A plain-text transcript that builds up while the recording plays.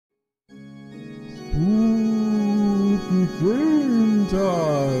Game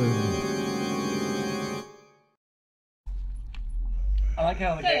time! I like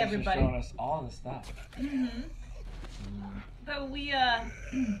how the game's just everybody. showing us all the stuff. So we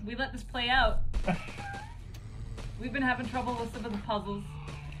let this play out. We've been having trouble with some of the puzzles.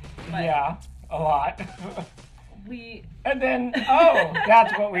 But Yeah, a lot. and then, oh,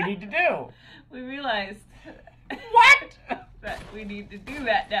 that's what we need to do. we realized What? that we need to do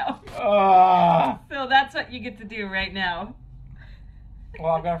that now. So So that's what you get to do right now.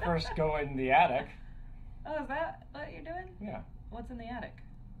 well, I'm gonna first go in the attic. Oh, is that what you're doing? Yeah, What's in the attic?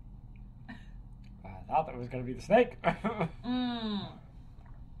 I thought that was gonna be the snake.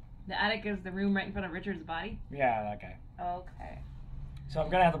 The attic is the room right in front of Richard's body? Yeah, that guy. Okay. So I'm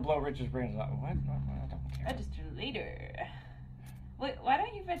gonna have to blow Richard's brains out. What? I don't care. Register later. Wait, why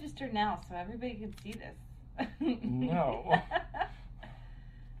don't you register now so everybody can see this? No.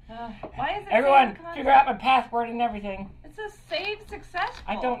 Why is it Everyone, save figure out my password and everything. It says save successful.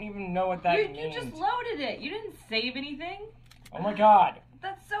 I don't even know what that means. You just loaded it. You didn't save anything. Oh my god.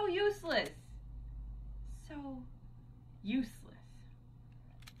 That's so useless. So useless.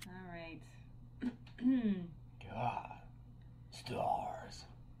 All right. God. Stars.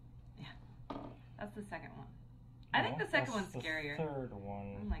 That's the second one. I think the second one's scarier. The third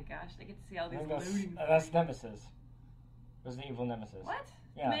one. Oh my gosh, I get to see all I these think loading. that's Nemesis. Resident Evil Nemesis. What?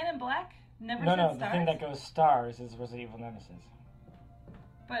 Yeah. Man in Black? Never No, said no, stars? the thing that goes stars is Resident Evil Nemesis.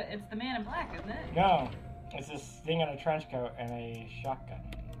 But it's the Man in Black, isn't it? No, it's this thing in a trench coat and a shotgun.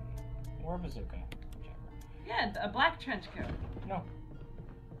 Or a bazooka, whichever. Yeah, a black trench coat. No.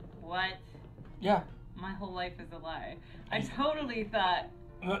 What? Yeah. My whole life is a lie. I totally thought...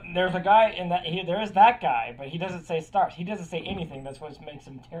 There's a guy in that, there is that guy, but he doesn't say stars. He doesn't say anything, that's what makes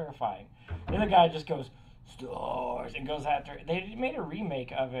him terrifying. The other guy just goes, stars, and goes after, they made a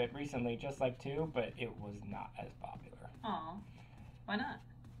remake of it recently, just like 2, but it was not as popular. Aw. Why not?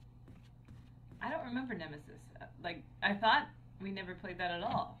 I don't remember Nemesis. Like, I thought we never played that at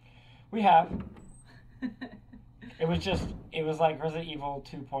all. We have. It was like Resident Evil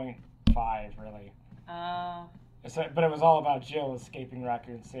 2.5, really. Oh. But it was all about Jill escaping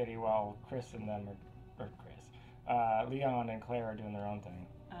Raccoon City while Chris and them Leon and Claire are doing their own thing.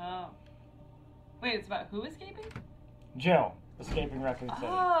 Oh. Wait, it's about who escaping? Jill escaping Raccoon City.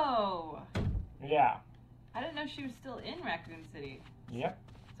 Oh. Yeah. I didn't know she was still in Raccoon City. Yep.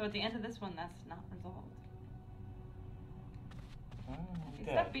 So at the end of this one, that's not resolved. Oh,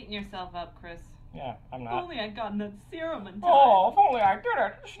 Stop beating yourself up, Chris. Yeah, I'm If not. only I'd gotten that serum in time. Oh, if only I did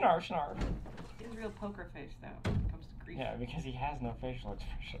it. Snarf, snarf. He has a real poker face, though, when it comes to grief. Yeah, because he has no facial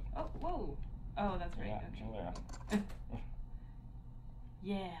expression. Oh, whoa. Oh, that's right. Yeah, Okay.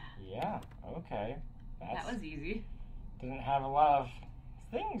 Yeah. Yeah, okay. That was easy. Didn't have a lot of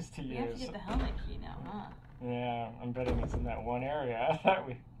things to We use. have to get the helmet key now, huh? Yeah, I'm betting it's in that one area that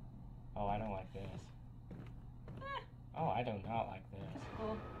we... Oh, I don't like this. Oh, I do not like this.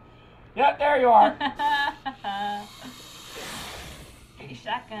 Cool. Yeah, there you are! Get your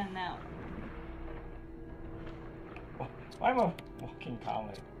shotgun now. Why am I walking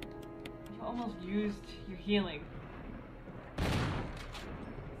calmly? You almost used your healing.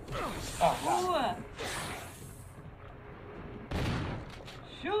 Oh, God. Ooh.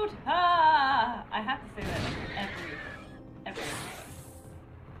 Shoot her! I have to say that every.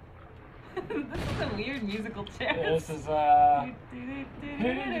 This is a weird musical chair. This is,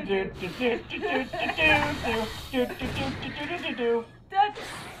 That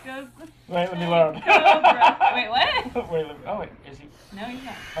goes the Wait, let me load. Wait, what? Wait, oh wait, is he? No, he's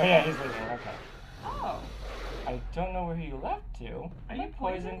not. Oh yeah, he's leaving, okay. Oh. I don't know where he left to. Are Am I you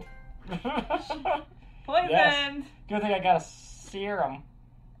poisoned? Poisoned! Poisoned! Good thing I got a serum.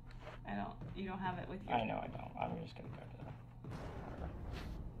 You don't have it with you. I know I don't. I'm just gonna go to the...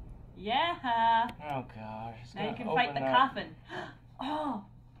 Yeah. Oh gosh. It's Now you gonna can open fight the up coffin. Oh.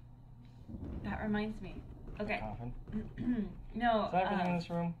 That reminds me. the Okay. coffin. No. Is that everything in this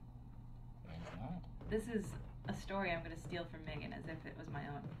room? No, it's not. This is a story I'm going to steal from Megan as if it was my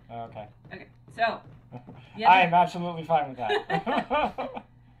own. Oh, okay. Okay. So. I am absolutely fine with that.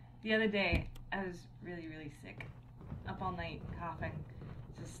 The other day, I was really, really sick. Up all night, coughing.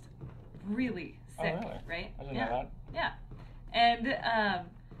 Just really sick, Oh, really? right? I didn't know that. Yeah. And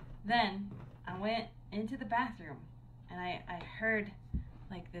then I went into the bathroom and I heard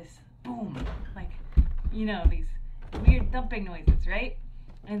like this boom, like, you know, these weird thumping noises, right?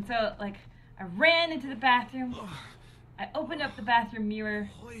 And so like I ran into the bathroom, I opened up the bathroom mirror,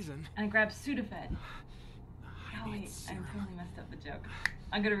 and I grabbed Sudafed. Oh wait, I totally messed up the joke.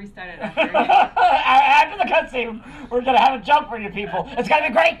 I'm gonna restart it after. After the cutscene, we're gonna have a joke for you people. It's gonna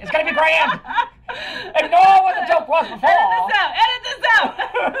be great. It's gonna be grand. Ignore what the joke was before. Edit this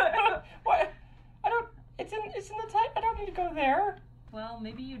out! What? I don't. It's in the type. I don't need to go there. Well,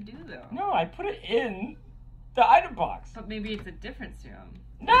 maybe you do though. No, I put it in the item box. But maybe it's a different serum.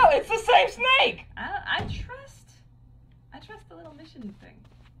 No, it's the same snake. I trust the little mission thing.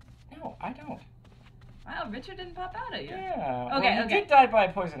 No, I don't. Wow, Richard didn't pop out at you. Yeah. Okay, well, you did die by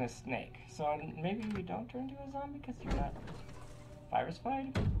a poisonous snake, so maybe you don't turn into a zombie because you're not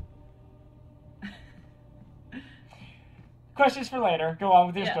virus-fied. Questions for later. Go on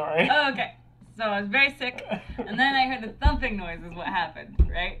with your story. Oh, okay. So I was very sick, and then I heard the thumping noise is what happened,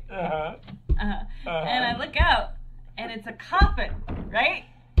 right? Uh-huh. And I look out, and it's a coffin, right?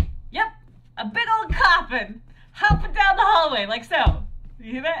 Yep, a big old coffin, hopping down the hallway like so.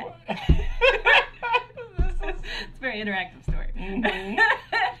 You hear that? It's a very interactive story. Mm-hmm.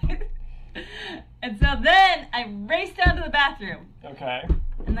 And so then I race down to the bathroom. Okay.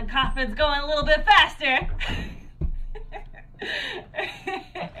 And the coffin's going a little bit faster.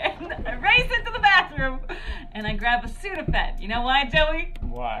 And I race into the bathroom and I grab a Sudafed. You know why, Joey?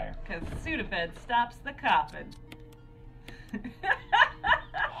 Why? Because Sudafed stops the coffin.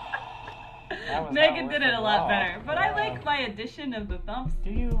 Megan did it a lot better, but I like my addition of the thumps.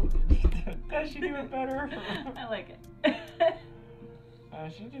 Do you? Does she do it better? I like it.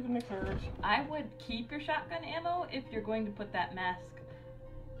 She do the mixers. I would keep your shotgun ammo if you're going to put that mask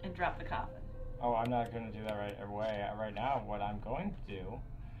and drop the coffin. Oh, I'm not going to do that right away. Right now, what I'm going to do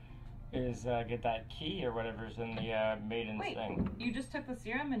is get that key or whatever's in the maiden's thing. You just took the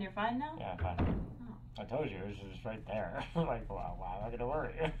serum and you're fine now? Yeah, I'm fine. Oh. I told you, it was just right there. Like, wow, why am I going to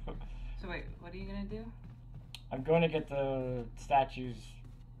worry? So wait, what are you going to do? I'm going to get the statue's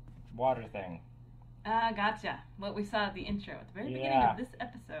water thing. Ah, gotcha. What we saw at the intro, at the very beginning of this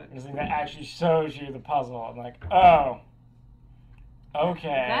episode. It's like that actually shows you the puzzle. I'm like, oh. Okay.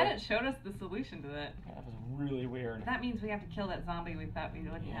 I'm glad it showed us the solution to that. Yeah, that was really weird. That means we have to kill that zombie we thought we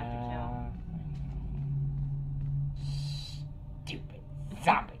wouldn't have to kill. Stupid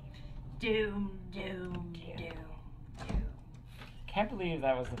zombie. Doom, doom, doom, doom. Can't believe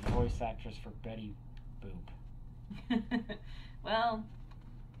that was the voice actress for Betty Boop. Well,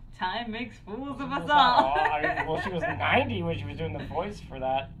 time makes fools of us all. I mean, well, she was 90 when she was doing the voice for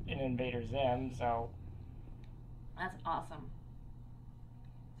that in Invader Zim, so. That's awesome.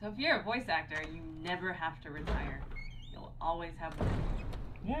 So if you're a voice actor, you never have to retire. You'll always have work.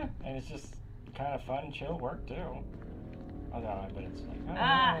 Yeah, and it's just kind of fun, chill work too. Although, but it's like, oh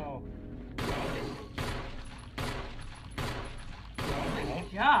no. Oh my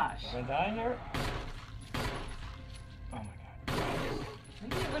gosh. Did I die here? Oh my god.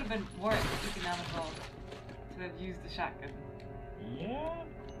 Maybe it would have been more economical to have used the shotgun. Yeah,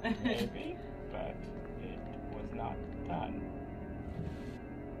 maybe, but it was not done.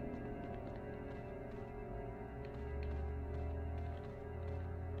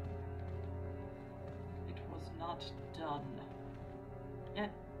 It was not done.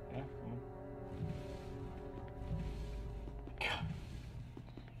 Yet. Yeah.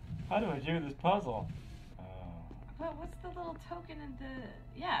 How do I do this puzzle? But what's the little token in the...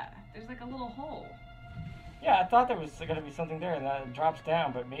 Yeah, there's like a little hole. Yeah, I thought there was going to be something there, and that drops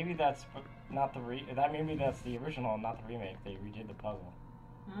down, but maybe that's not the maybe that's the original, not the remake. They redid the puzzle.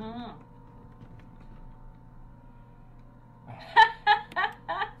 Oh.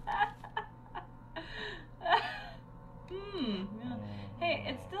 Yeah. Hey,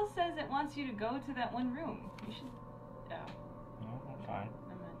 it still says it wants you to go to that one room. You should... Oh. No, I'm fine.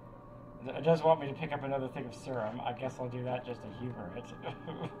 It does want me to pick up another thing of serum. I guess I'll do that just to humor it.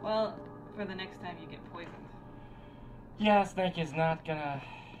 Well, for the next time you get poisoned. Yeah, Snake is not gonna...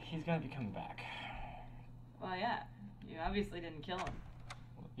 He's gonna be coming back. Well, yeah. You obviously didn't kill him.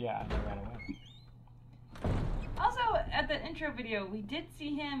 Yeah, he ran away. Also, at the intro video, we did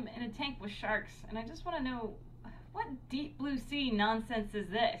see him in a tank with sharks, and I just want to know, what Deep Blue Sea nonsense is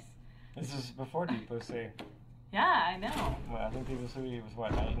this? This is before Deep Blue Sea. Yeah, I know. Well, I think Deep Blue Sea was,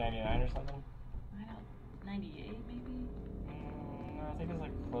 what, 1999 or something? I don't... 98, maybe? No, I think it was,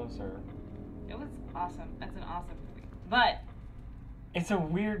 like, closer. It was awesome. That's an awesome movie. But... It's a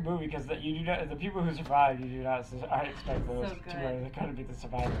weird movie because the people who survive, you do not expect those So two are going to be the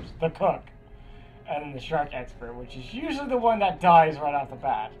survivors. The cook and then the shark expert, which is usually the one that dies right off the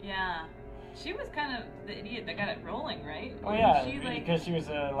bat. Yeah. She was kind of the idiot that got it rolling, right? Oh yeah, she, like, because she was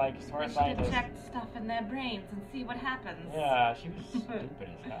a smart scientist. She checked stuff in their brains and see what happens. Yeah, she was stupid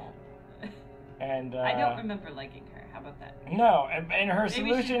as hell. And I don't remember liking her. How about that? No, and her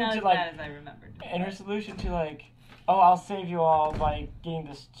solution not to as like, bad as I remembered. And her solution to like, oh, I'll save you all by getting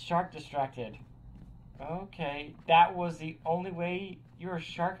this shark distracted. Okay, that was the only way. You're a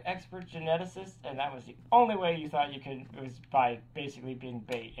shark expert geneticist, and that was the only way you thought you could. It was by basically being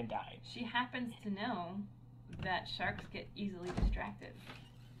bait and die. She happens to know that sharks get easily distracted.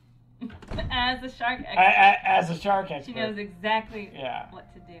 As a shark expert, As a shark expert, she knows exactly Yeah.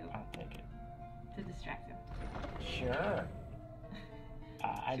 what to do I'll take it. to distract him. Sure.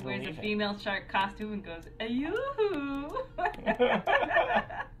 I She wears believe a it. female shark costume and goes, "Ayoo!"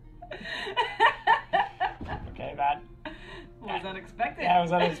 Okay, that was unexpected. Yeah, it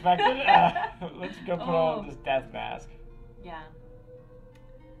was unexpected. Let's go put on this death mask. Yeah.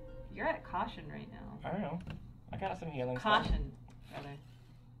 You're at caution right now. I don't know. I got some healing stuff. Caution, rather.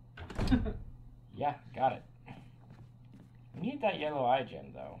 Yeah, got it. We need that yellow eye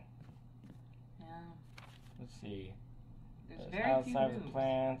gem, though. Yeah. Let's see. There's There's very few outside rooms. the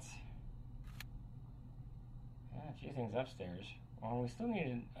plants. Yeah, a few things upstairs. Well, we still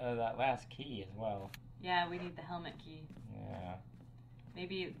need that last key as well. Yeah, we need the helmet key. Yeah.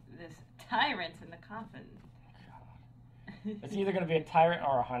 Maybe this tyrant's in the coffin. It's either going to be a tyrant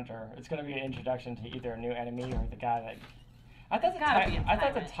or a hunter. It's going to be an introduction to either a new enemy or the guy that... I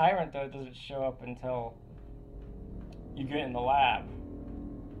thought the tyrant, though, doesn't show up until you get in the lab.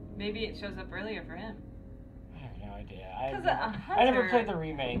 Maybe it shows up earlier for him. I have no idea. Because I never played the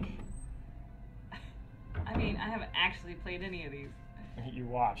remake. I mean, I haven't actually played any of these. You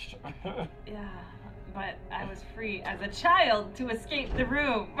watched. Yeah, but I was free as a child to escape the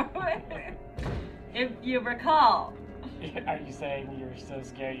room. If you recall. Are you saying you're so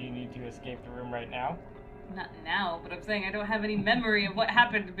scared you need to escape the room right now? Not now, but I'm saying I don't have any memory of what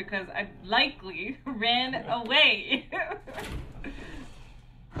happened because I likely ran away.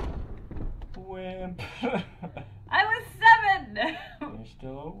 Wimp. I was 7! You're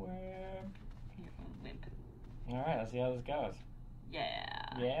still a wimp. You're a wimp. Alright, let's see how this goes.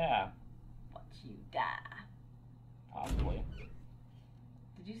 Yeah. Yeah. Watch you die. Possibly.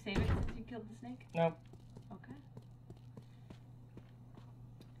 Did you save it since you killed the snake? Nope. Okay.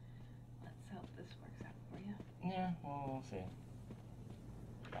 Let's hope this works out for you. Yeah, well, we'll see.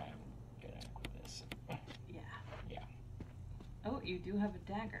 Try and get in with this. Yeah. Yeah. Oh, you do have a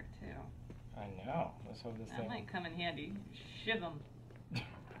dagger, too. I know. Let's hope this That thing... might come in handy. Shiv him.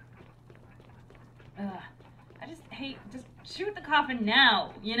 I just hate... Just shoot the coffin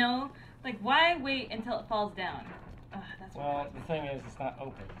now, you know? Like, why wait until it falls down? That's what Well, the thing is, it's not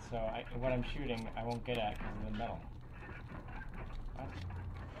open, so what I'm shooting, I won't get at because of the metal. What?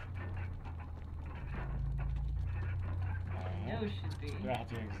 I know should be. Do I have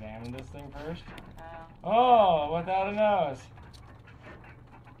to examine this thing first? Oh. Oh, without a nose.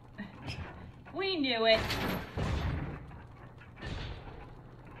 We knew it.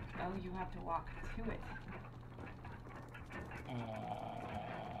 Oh, you have to walk to it.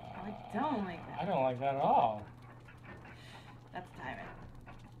 I don't like that. I don't like that at all. That's Tyrant.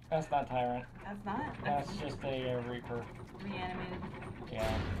 That's not Tyrant. That's not. That's just a Reaper. Reanimated.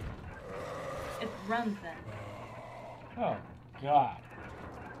 Yeah. It runs then. Oh, God.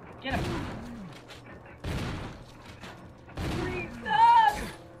 Get him. Stop!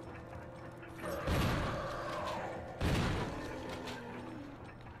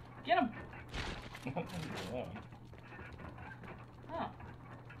 Get him. Oh.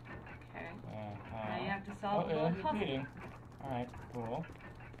 Okay. Now you have to solve the yeah, little he's puzzle. bleeding. Alright, cool.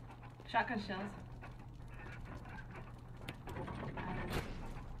 Shotgun shells.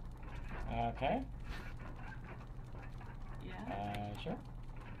 Okay. Yeah. Sure.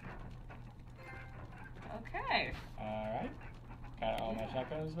 Okay. Alright. Got all my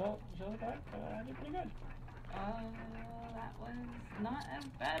shotguns shells back. I did pretty good. That was not as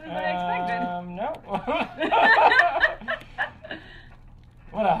bad as I expected. No.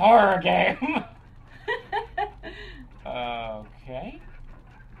 What a horror game. Okay.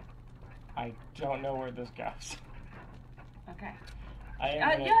 I don't know where this goes. Okay.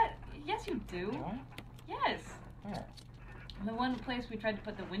 Yes, you do. Do I? Yes. Where? The one place we tried to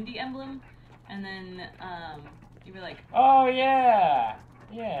put the windy emblem, and then you were like, Oh, yeah.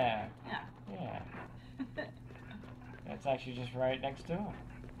 Yeah. yeah. Yeah. That's actually just right next to him.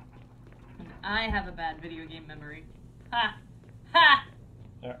 And I have a bad video game memory. Ha! Ha!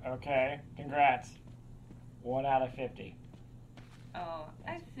 Okay. Congrats. 1 out of 50. Oh,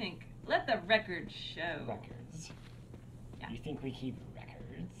 I think. Let the record show. Records. Yeah. You think we keep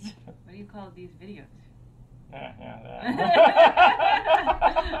records? What do you call these videos? Yeah,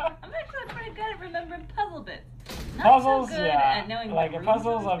 I'm actually pretty good at remembering puzzle bits. Not puzzles, so good yeah. at knowing Like what in rooms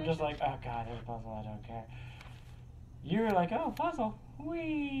puzzles, are I'm just like, oh god, there's a puzzle, I don't care. You were like, oh, puzzle,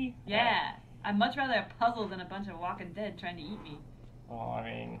 wee. Yeah, I'd much rather a puzzle than a bunch of Walking Dead trying to eat me. Well, I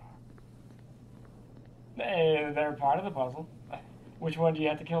mean, They're part of the puzzle. Which one do you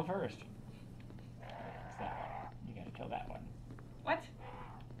have to kill first? It's that one. You gotta kill that one. What?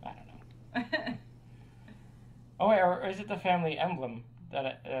 I don't know. Oh wait, or is it the family emblem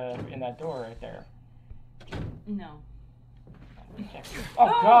that in that door right there? No.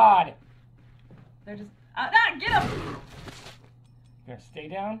 Oh God! They're just. Get him! You gonna stay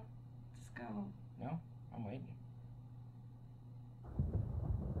down? Just go. No, I'm waiting.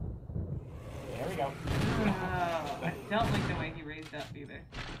 There we go. Oh, I don't like the way he raised up either.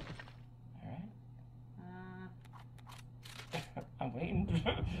 Alright. Uh, I'm waiting.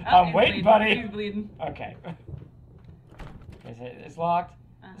 oh, I'm he's waiting, bleeding. buddy. He's bleeding. Okay. It's locked.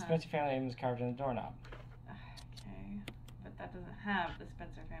 Uh-huh. The Spencer family name is carved in the doorknob. Okay, but that doesn't have the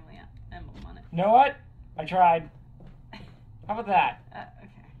Spencer family emblem on it. You know what? I tried. How about that?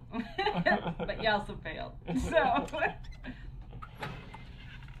 Okay. But you also failed. So.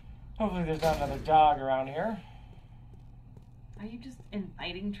 Hopefully there's not another dog around here. Are you just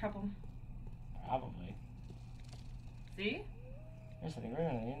inviting trouble? Probably. See? There's something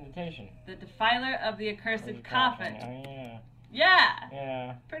written in the invitation. The defiler of the accursed Where's the coffin. Oh yeah. Yeah.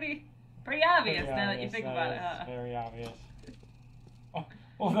 Yeah. Pretty obvious now that you think about it, huh? Very obvious. Oh,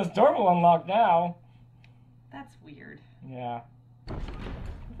 well, this door will unlock now. That's weird. Yeah.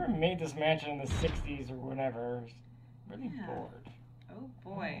 Whoever made this mansion in the 60s or whatever is really Yeah. bored. Oh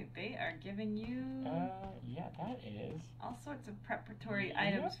boy, they are giving you Yeah, that is. all sorts of preparatory Yep.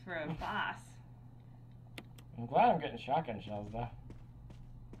 items for a boss. I'm glad I'm getting shotgun shells, though.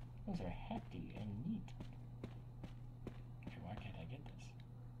 Those are hefty and neat. Okay, why can't I get this?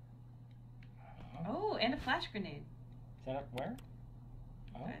 Oh, and a flash grenade. Is that up where?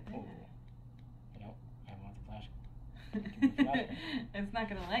 Oh, Right there. No, I want the flash. Flash It's not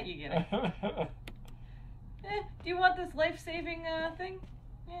gonna let you get it. Do you want this life-saving thing?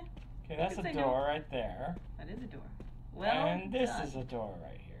 Yeah. Okay, that's a Say door no. right there. That is a door. Well And this done. is a door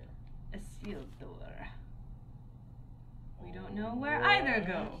right here. A sealed door. We don't know where either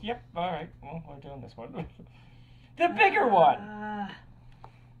go. Yep, alright. Well, we're doing this one. The bigger one!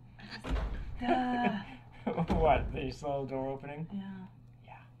 What? The slow door opening? Yeah.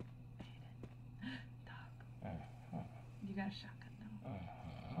 Yeah. Dog. You got a shotgun now.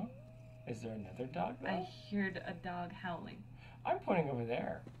 Uh-huh. Is there another dog though? I heard a dog howling. I'm pointing over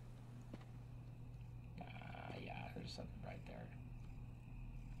there. Yeah, there's something right there.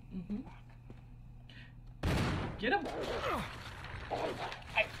 Mm-hmm. Get him!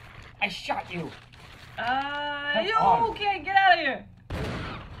 I shot you! You on. okay? Get out of here!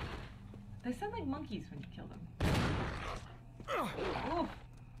 They sound like monkeys when you kill them. Oof.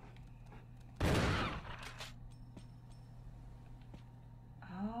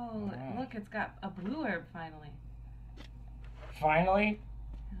 Oh, Alright. look, it's got a blue herb finally. Finally?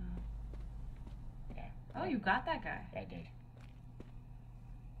 Yeah. Yeah. Oh, you got that guy. I did.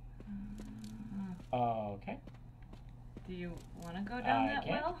 Uh, Okay. do you want to go down that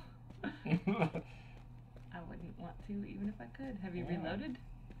can't. well? I wouldn't want to, even if I could. Have you Yeah. reloaded?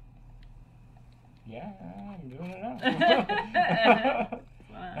 Yeah, I'm doing it now.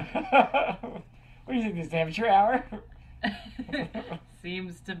 What do you think, this is amateur hour?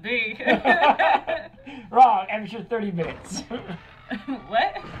 Seems to be. Wrong, amateur 30 minutes.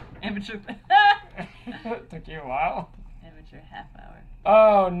 What? Amateur. Took you a while. Amateur half hour.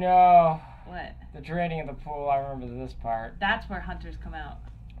 Oh no. What? The draining of the pool, I remember this part. That's where hunters come out.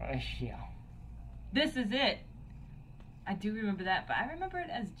 Yeah. This is it. I do remember that, but I remember it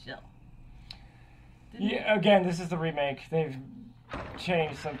as Jill. Yeah, again, this is the remake. They've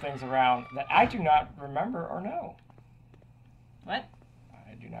changed some things around that I do not remember or know. What?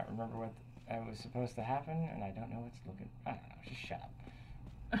 I do not remember what was supposed to happen, and I don't know what's looking. I don't know. Just shut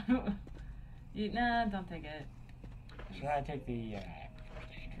up. Nah, don't take it. Should I take the?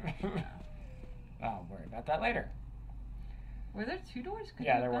 I'll worry about that later. Were there two doors? Could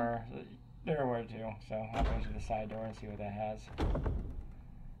Yeah, you there have were. There were two. So I'll go to the side door and see what that has.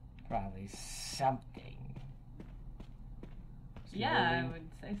 Probably something. Yeah, I would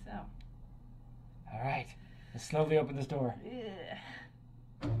say so. All right. Let's slowly open this door.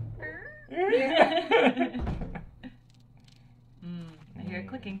 I hear it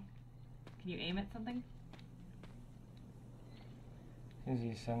clicking. Can you aim at something? Seems to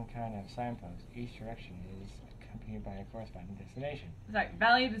be some kind of signpost. Each direction is accompanied by a corresponding destination. Sorry,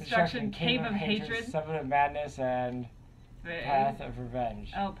 Valley of Destruction, Cave of Hatred. Summit of Madness, and Path of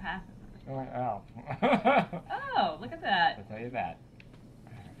Revenge. Oh, Path of Revenge. Oh. Oh, look at that. I'll tell you that.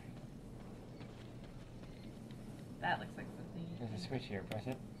 That looks like something you There's a can... switch here. Press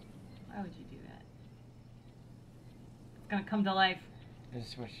it. Why would you do that? It's gonna come to life. There's a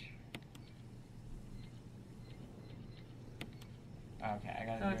switch. Okay, I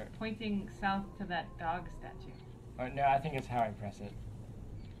gotta So do it's it. pointing south to that dog statue. Oh, no, I think it's how I press it.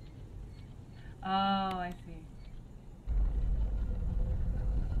 Oh, I see.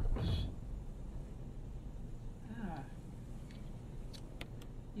 Ah.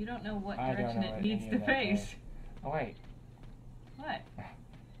 You don't know what I don't direction know it what needs any to of that face. does. Oh, wait. What?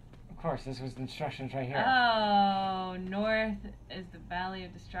 Of course, this was the instructions right here. Oh, north is the Valley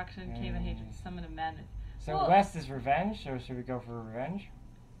of Destruction, Cave of Hatred, Summon of Madness. So Well, west is revenge, so should we go for revenge?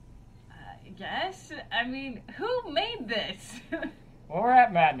 I guess. I mean, who made this? Well, we're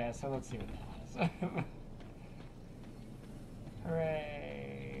at madness, so let's see what that is.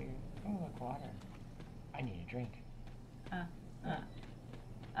 Hooray. Oh, look, water. I need a drink. Oh,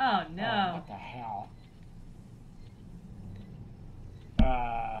 Oh, no. what the hell?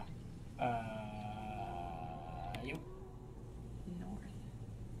 You. North.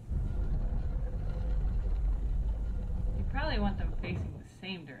 You probably want them facing the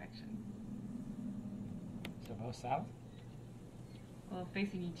same direction. So both south? Well,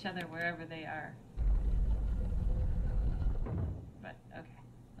 facing each other wherever they are. But, okay.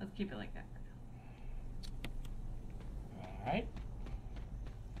 Let's keep it like that for now. Alright.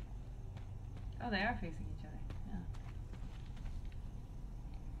 Oh, they are facing each other.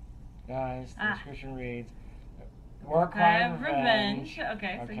 Yeah. Guys, the Ah. description reads, War I Cry have of Revenge.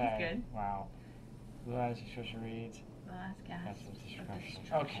 Okay, so he's good. Wow. Blue Eyes description reads, Last gasp that's some of destruction.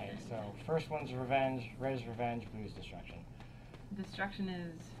 destruction. Okay, so first one's revenge, red is revenge, blue is destruction. Destruction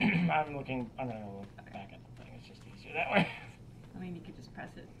is... I'm gonna look back at the thing, it's just easier that way. I mean, you could just press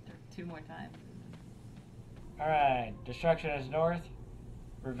it 2 more times. Alright, destruction is north,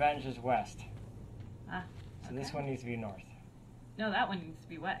 revenge is west. Ah, So this okay. one needs to be north. No, that one needs to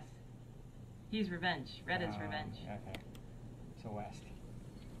be west. He's revenge. Red is revenge. Okay. So west.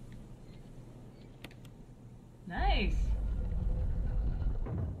 Nice.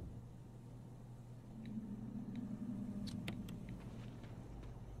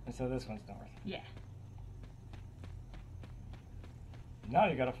 And so this one's north. Yeah. Now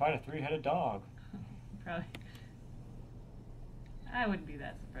you gotta fight a 3-headed dog. Probably. I wouldn't be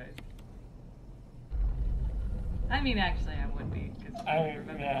that surprised. I mean, actually, I would be, because I I mean,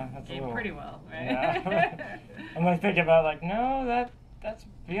 remember yeah, the that's a game little- pretty well, right? Yeah. I'm like thinking about like, no, that's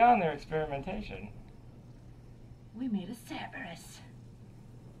beyond their experimentation. We made a Cerberus.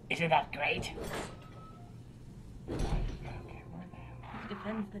 Isn't that great? Okay, where the hell?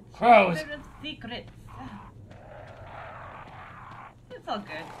 Defends the Crows. Chamber of Secrets. It's all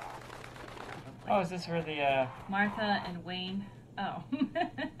good. Oh, is this where the Martha and Wayne. Oh.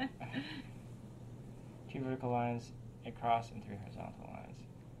 2 vertical lines, a cross, and 3 horizontal lines?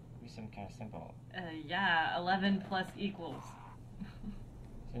 Be some kind of symbol. Yeah, 11 plus equals.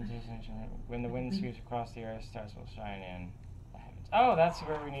 When the wind sweeps across the earth, stars will shine in the heavens. Oh, that's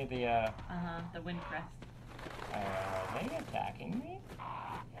where we need the The wind crest. Are they attacking me?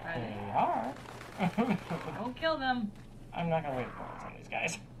 Are They they? are. Don't kill them. I'm not gonna wait bullets on these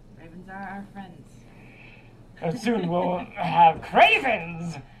guys. Ravens are our friends. And soon we'll have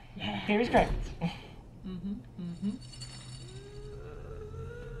cravens! Yeah. Here's cravens.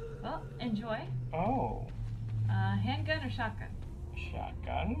 Well, enjoy. Oh, Handgun or shotgun?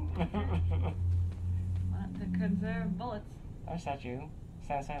 shotgun. Want to conserve bullets. Our statue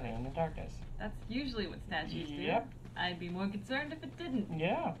stands silently in the darkness. That's usually what statues do. Yep. I'd be more concerned if it didn't.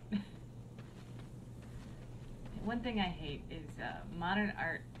 Yeah. One thing I hate is modern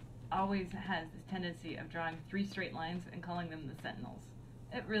art always has this tendency of drawing 3 straight lines and calling them the sentinels.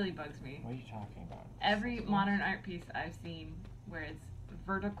 It really bugs me. What are you talking about? Every modern art piece I've seen where it's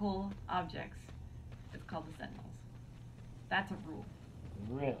vertical objects, it's called the sentinels. That's a rule.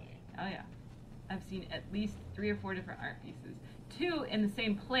 Really? Oh yeah. I've seen at least 3 or 4 different art pieces. 2 in the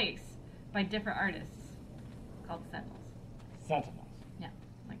same place by different artists called the sentinels. Sentinels. Yeah.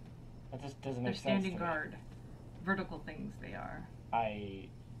 Like That just doesn't they're make sense. standing to me. guard. Vertical things they are. I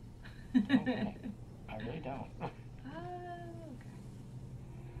okay. I really don't. Okay.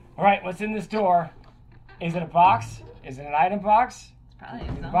 Alright, what's in this door? Is it a box? Is it an item box? It's probably a Is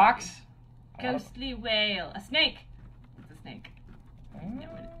it a zombie. box? Ghostly whale. A snake. It's a snake.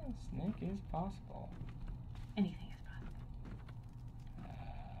 Snake is possible. Anything is possible.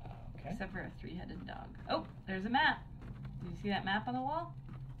 Okay. Except for a 3-headed dog. Oh, there's a map. Did you see that map on the wall?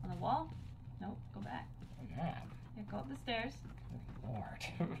 On the wall? Nope, go back. A map. Yeah, go up the stairs. Good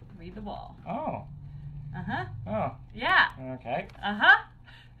Lord. Read the wall. Oh. Uh-huh. Oh. Yeah. Okay. Uh-huh.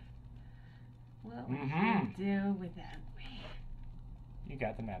 What would Mhm. you do without me? You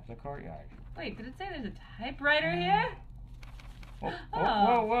got the map of the courtyard. Wait, did it say there's a typewriter here? Whoa, Oh.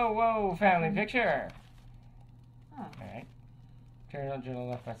 whoa, whoa, whoa, whoa, family picture. Oh. Alright. Journal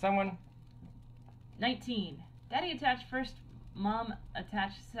left by someone. 19. Daddy attached first, mom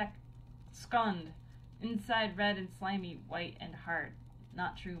attached second. Inside red and slimy, white and hard.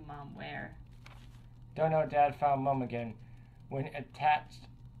 Not true, mom. Where? Don't know. Dad found mom again. When attached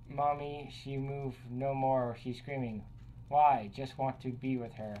mommy, she moved no more. She's screaming. Why? Just want to be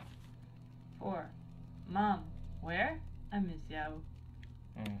with her. 4. Mom. Where? I miss you.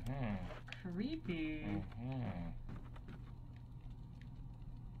 Creepy.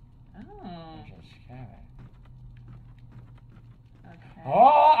 Oh. Just cabin. Okay.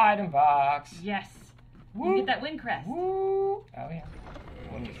 Oh, item box. Yes. Woo. You can get that wind crest. Woo. Oh yeah.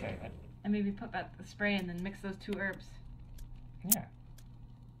 When you say that. And maybe put that the spray and then mix those 2 herbs. Yeah.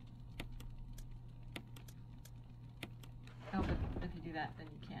 Oh, but if you do that, then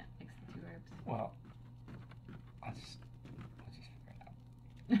you can't mix the 2 herbs. Well, I'll just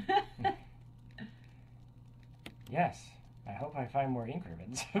figure it out. Yes. I hope I find more ink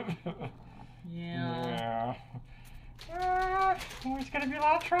ribbons. Yeah. It's gonna be a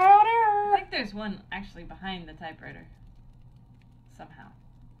lot of trial and I error. think there's one actually behind the typewriter. Somehow.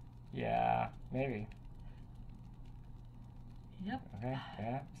 Yeah, maybe. Yep. Okay,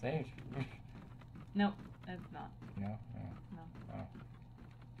 yeah, saved. Nope, it's not. No. No. Oh.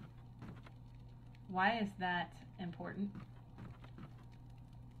 Why is that important?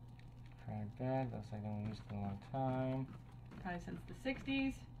 Cracked bed, looks like no one used it in a long time. Probably since the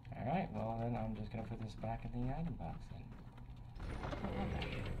 60s. Alright, well then I'm just gonna put this back in the item box then.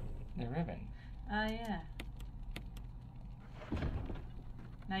 The ribbon. Ah, yeah.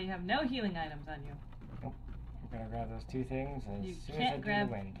 Now you have no healing items on you. Nope. I'm gonna grab those 2 things as You soon as I can't do grab.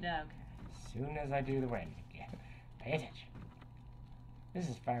 the wind. No, okay. As soon as I do the wind. Pay attention. This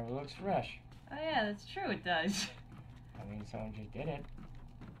is firewood looks fresh. Oh yeah, that's true. It does. I mean, someone just did it.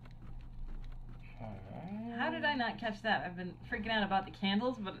 Alright. How did I not catch that? I've been freaking out about the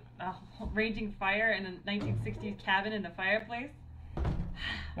candles, but a raging fire in a 1960s cabin in the fireplace.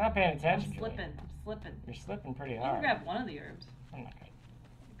 Not paying I'm attention. slipping. Julie. I'm slipping. You're slipping pretty You can hard. grab one of the herbs. I'm not good.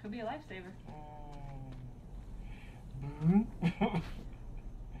 It could be a lifesaver.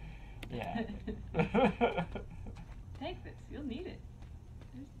 Yeah. Take this. You'll need it.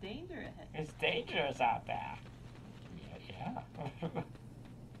 There's danger ahead. It's dangerous out there. Yeah.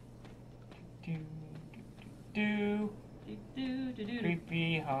 do, do, do, do.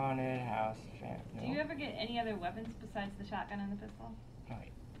 Creepy haunted house. No. Do you ever get any other weapons besides the shotgun and the pistol? Oh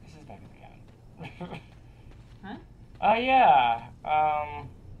wait, this is back at the gun. Huh? Oh yeah.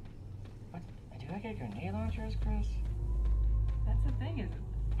 What? Do I get grenade launchers, Chris? That's the thing, is it?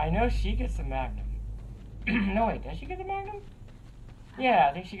 I know she gets the Magnum. No wait, does she get the Magnum? Yeah,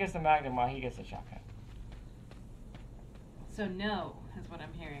 I think she gets the Magnum while he gets the shotgun. So no, is what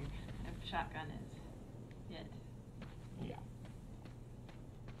I'm hearing. If shotgun is it. Yeah.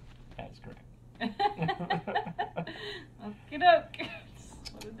 That is correct. Okie doke.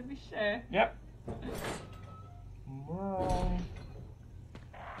 Just wanted to be sure. Yep.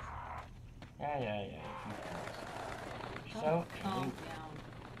 Yeah. So, calm down.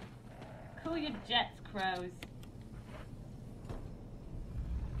 Cool your jets, crows.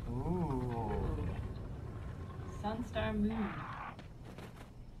 ooh. Sunstar Moon.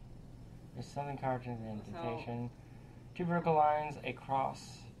 There's something carved in the indentation. 2 vertical lines, a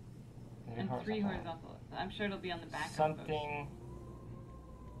cross, And 3 horizontal. I'm sure it'll be on the back something.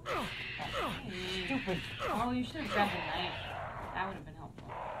 of those. Stupid. Oh, you should have grabbed a knife. That would have been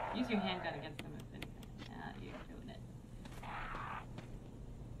helpful. Use your handgun against them if anything. Ah, you're doing it.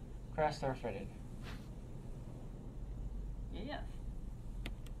 Crest are fitted. Yes.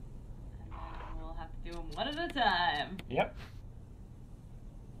 And then we'll have to do them one at a time. Yep.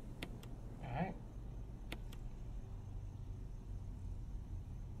 Alright.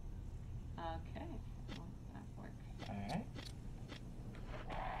 Okay. Well, that works. Alright.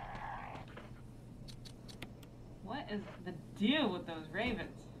 What is the deal with those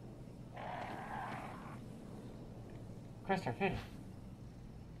ravens? Crest are fitted.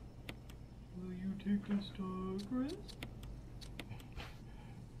 Will you take the star, Chris?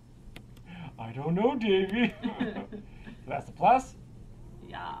 I don't know, Davey. That's the plus.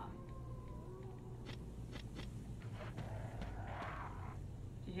 Yeah.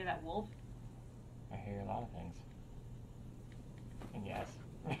 Did you hear that wolf? I hear a lot of things. And yes.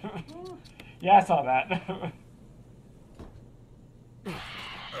 Yeah, I saw that.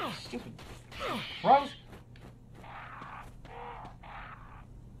 Stupid crows.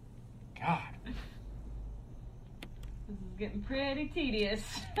 God. This is getting pretty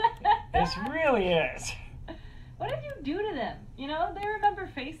tedious. This really is. What did you do to them? You know, they remember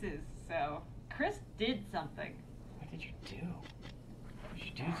faces, so Chris did something. What did you do?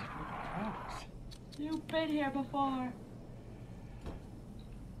 dudes are gross. You've been here before.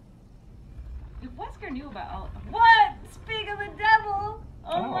 If Wesker knew about all... What? Speak of the devil!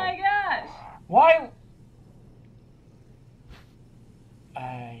 Oh my gosh! Why?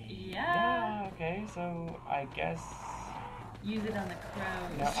 Yeah. Okay, so I guess... Use it on the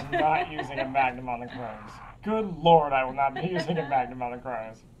crows. No, I'm not using a magnum on the crows. Good lord, I will not be using a magnum on the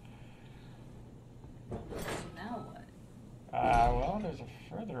crows. Now what? Well, there's a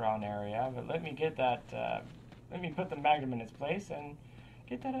further on area, but let me get that, let me put the magnum in its place and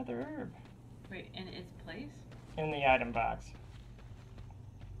get that other herb. Wait, in its place? In the item box.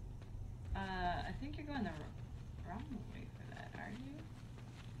 I think you're going the wrong way for that, are you?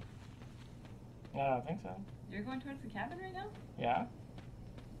 I don't think so. You're going towards the cabin right now? Yeah?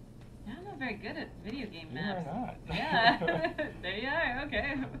 Yeah, I'm not very good at video game You maps. are not. Yeah. There you are,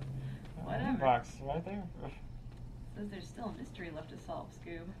 okay. Whatever. Box right there. Says there's still a mystery left to solve,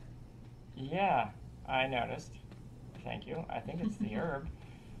 Scoob. Yeah, I noticed. Thank you. I think it's the herb.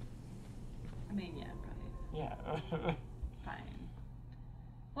 I mean, yeah, probably. Yeah. Fine.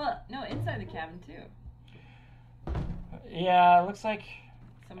 Well, no, inside the cabin, too. Yeah, it looks like...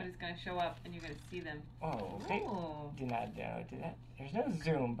 Somebody's gonna show up and you're gonna see them. Oh, okay. Ooh. Did not do that. There's no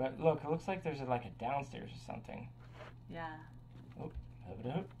zoom, but look, it looks like there's like a downstairs or something. Yeah. Oh, hubba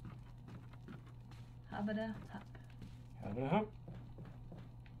hoop. Hubba hup. Hubba hoop.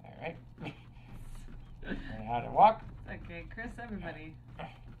 Alright. Learn how to walk. Okay, Chris, everybody.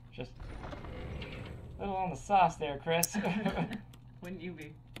 Just a little on the sauce there, Chris. Wouldn't you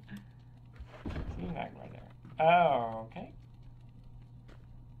be? See Mac right there. Oh, okay.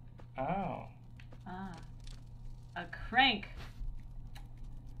 Oh. Ah. A crank.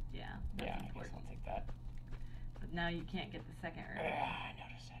 Yeah. That's Yeah, I guess important. I'll take that. But now you can't get the second herb. I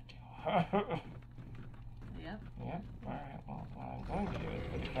noticed that too. Yep. Yep. Alright, well, what I'm going to do is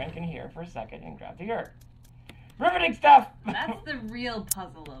put the crank in here for a second and grab the herb. Riveting stuff! That's the real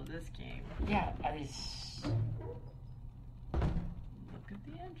puzzle of this game. Yeah, Look at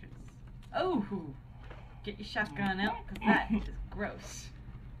the entrance. Oh! Get your shotgun out, because that is gross.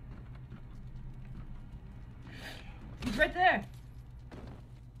 He's right there!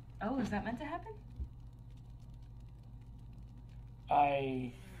 Oh, is that meant to happen?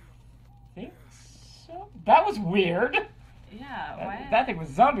 I think so. That was weird! Yeah, why? That thing was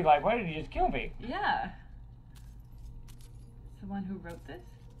zombie-like. Why did he just kill me? Yeah. The one who wrote this?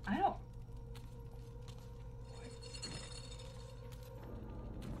 I don't...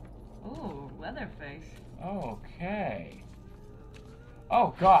 Ooh, Leatherface. Okay.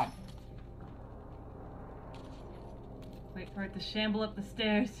 Oh, God. Wait for it to shamble up the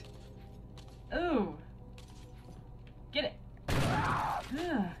stairs. Ooh. Get it.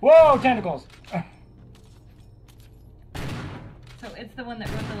 Ugh. Whoa, tentacles! So it's the one that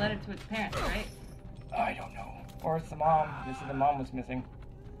wrote the letter to its parents, right? I don't know. Or it's the mom. This is the mom was missing.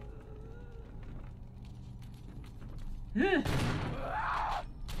 Ugh.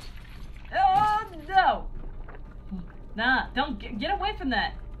 Oh, no! Nah, don't get away from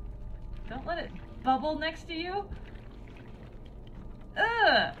that. Don't let it bubble next to you.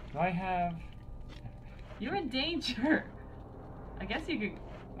 Ugh! Do I have... You're in danger. I guess you could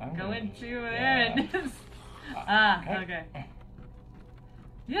go gonna- into there yeah. and just... okay.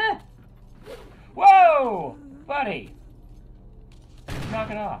 Yeah! Whoa! Buddy!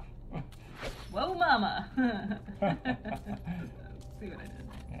 Knock it off. Whoa, mama! See what I did?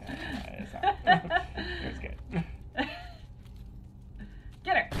 Yeah, it's not. It was good.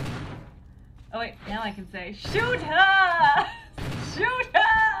 Get her! Oh wait, now I can say, shoot her! Shoot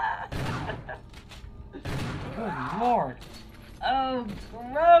her! Good lord. Oh,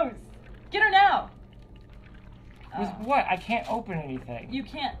 gross! Get her now! With Oh. what? I can't open anything. You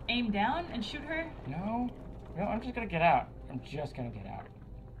can't aim down and shoot her? No? No, I'm just gonna get out. I'm just gonna get out.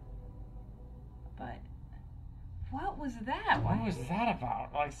 But what was that? What was that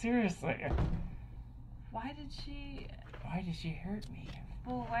about? Like, seriously. Why did she... Why did she hurt me?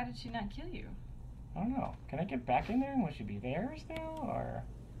 Well, why did she not kill you? I don't know. Can I get back in there? Will she be there still? Or...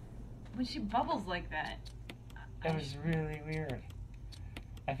 When she bubbles like that... It was really weird.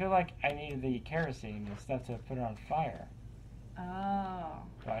 I feel like I needed the kerosene and stuff to put her on fire. Oh.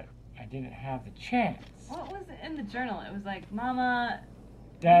 But I didn't have the chance. What was it in the journal? It was like, Mama...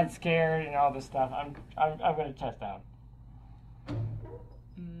 Dad's scared and all this stuff. I'm gonna test out.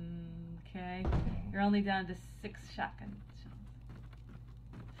 Okay. You're only down to 6 shotgun shells.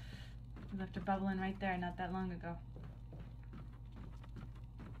 You left her bubbling right there not that long ago.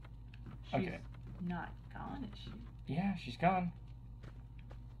 She's Okay. not gone, is she? Yeah, she's gone.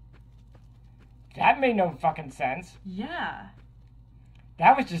 That made no fucking sense. Yeah.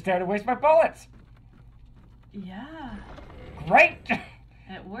 That was just there to waste my bullets. Yeah. Great.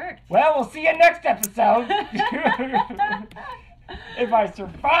 It worked. Well, we'll see you next episode. If I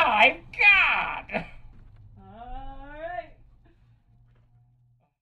survive.